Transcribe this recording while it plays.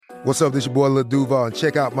What's up, this your boy Lil Duval, and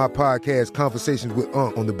check out my podcast, Conversations with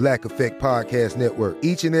Unc, on the Black Effect Podcast Network.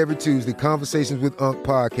 Each and every Tuesday, Conversations with Unc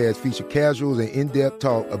podcast feature casuals and in-depth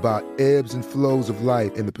talk about ebbs and flows of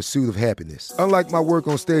life and the pursuit of happiness. Unlike my work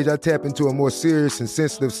on stage, I tap into a more serious and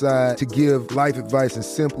sensitive side to give life advice and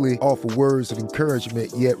simply offer words of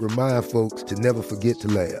encouragement, yet remind folks to never forget to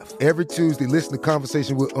laugh. Every Tuesday, listen to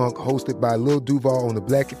Conversations with Unc, hosted by Lil Duval on the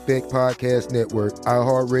Black Effect Podcast Network,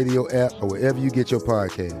 iHeartRadio app, or wherever you get your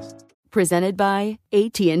podcasts. Presented by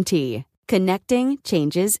AT&T. Connecting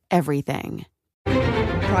changes everything.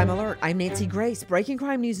 Crime Alert, I'm Nancy Grace. Breaking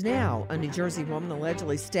crime news now. A New Jersey woman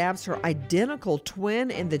allegedly stabs her identical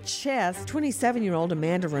twin in the chest. 27-year-old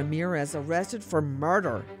Amanda Ramirez arrested for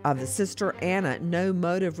murder of the sister Anna. No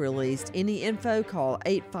motive released. Any info, call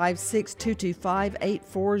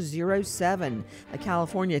 856-225-8407. A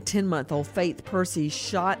California 10-month-old Faith Percy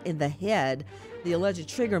shot in the head. The alleged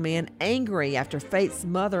trigger man angry after Faith's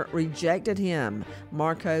mother rejected him.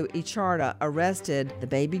 Marco Icharda arrested. The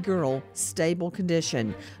baby girl, stable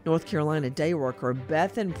condition. North Carolina day worker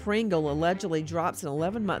Bethan Pringle allegedly drops an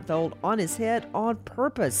 11-month-old on his head on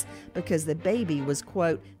purpose because the baby was,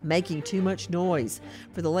 quote, making too much noise.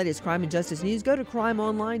 For the latest crime and justice news, go to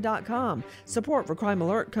crimeonline.com. Support for Crime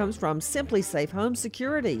Alert comes from Simply Safe Home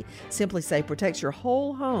Security. Simply Safe protects your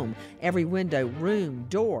whole home, every window, room,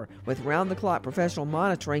 door, with round-the-clock professional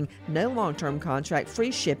monitoring, no long-term contract, free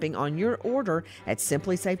shipping on your order at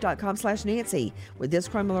simplysafe.com/Nancy. With this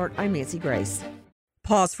Crime Alert, I'm Nancy Grace.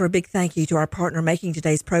 Pause for a big thank you to our partner making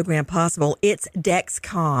today's program possible. It's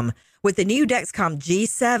Dexcom. With the new Dexcom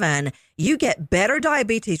G7, you get better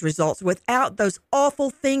diabetes results without those awful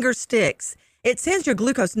finger sticks. It sends your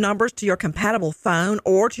glucose numbers to your compatible phone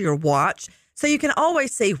or to your watch, so you can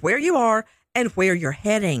always see where you are and where you're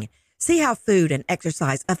heading. See how food and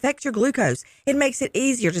exercise affect your glucose. It makes it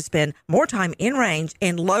easier to spend more time in range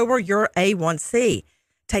and lower your A1C.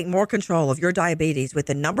 Take more control of your diabetes with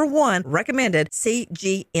the #1 recommended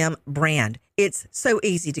CGM brand. It's so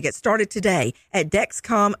easy to get started today at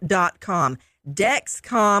Dexcom.com.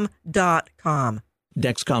 Dexcom.com.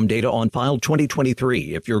 Dexcom data on file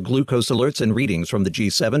 2023. If your glucose alerts and readings from the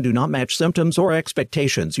G7 do not match symptoms or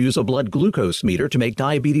expectations, use a blood glucose meter to make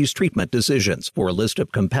diabetes treatment decisions. For a list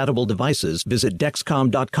of compatible devices, visit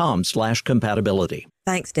Dexcom.com/compatibility.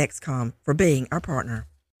 Thanks, Dexcom, for being our partner.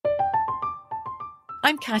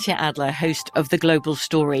 I'm Katya Adler, host of The Global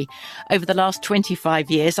Story. Over the last 25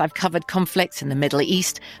 years, I've covered conflicts in the Middle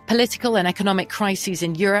East, political and economic crises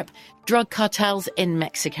in Europe, drug cartels in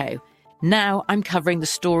Mexico. Now I'm covering the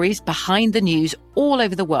stories behind the news all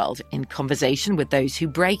over the world in conversation with those who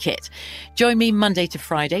break it. Join me Monday to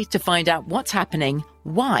Friday to find out what's happening,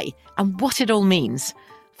 why, and what it all means.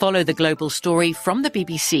 Follow The Global Story from the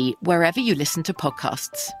BBC wherever you listen to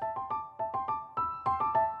podcasts.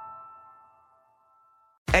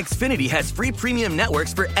 Xfinity has free premium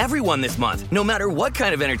networks for everyone this month, no matter what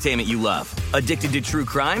kind of entertainment you love. Addicted to true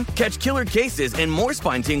crime? Catch killer cases and more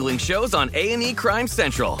spine-tingling shows on A&E Crime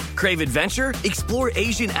Central. Crave adventure? Explore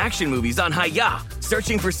Asian action movies on Hi-YAH.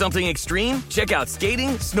 Searching for something extreme? Check out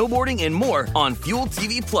skating, snowboarding, and more on Fuel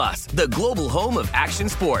TV Plus, the global home of action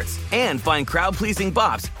sports. And find crowd-pleasing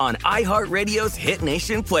bops on iHeartRadio's Hit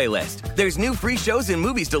Nation playlist. There's new free shows and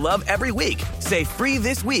movies to love every week. Say free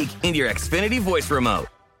this week in your Xfinity voice remote.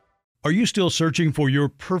 Are you still searching for your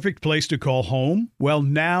perfect place to call home? Well,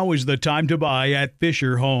 now is the time to buy at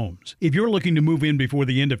Fisher Homes. If you're looking to move in before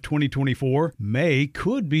the end of 2024, May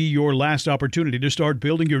could be your last opportunity to start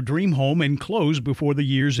building your dream home and close before the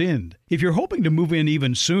year's end. If you're hoping to move in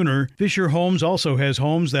even sooner, Fisher Homes also has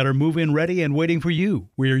homes that are move-in ready and waiting for you,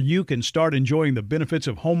 where you can start enjoying the benefits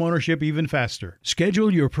of homeownership even faster.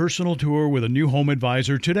 Schedule your personal tour with a new home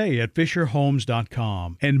advisor today at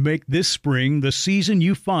FisherHomes.com and make this spring the season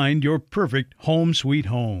you find your perfect home sweet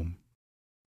home.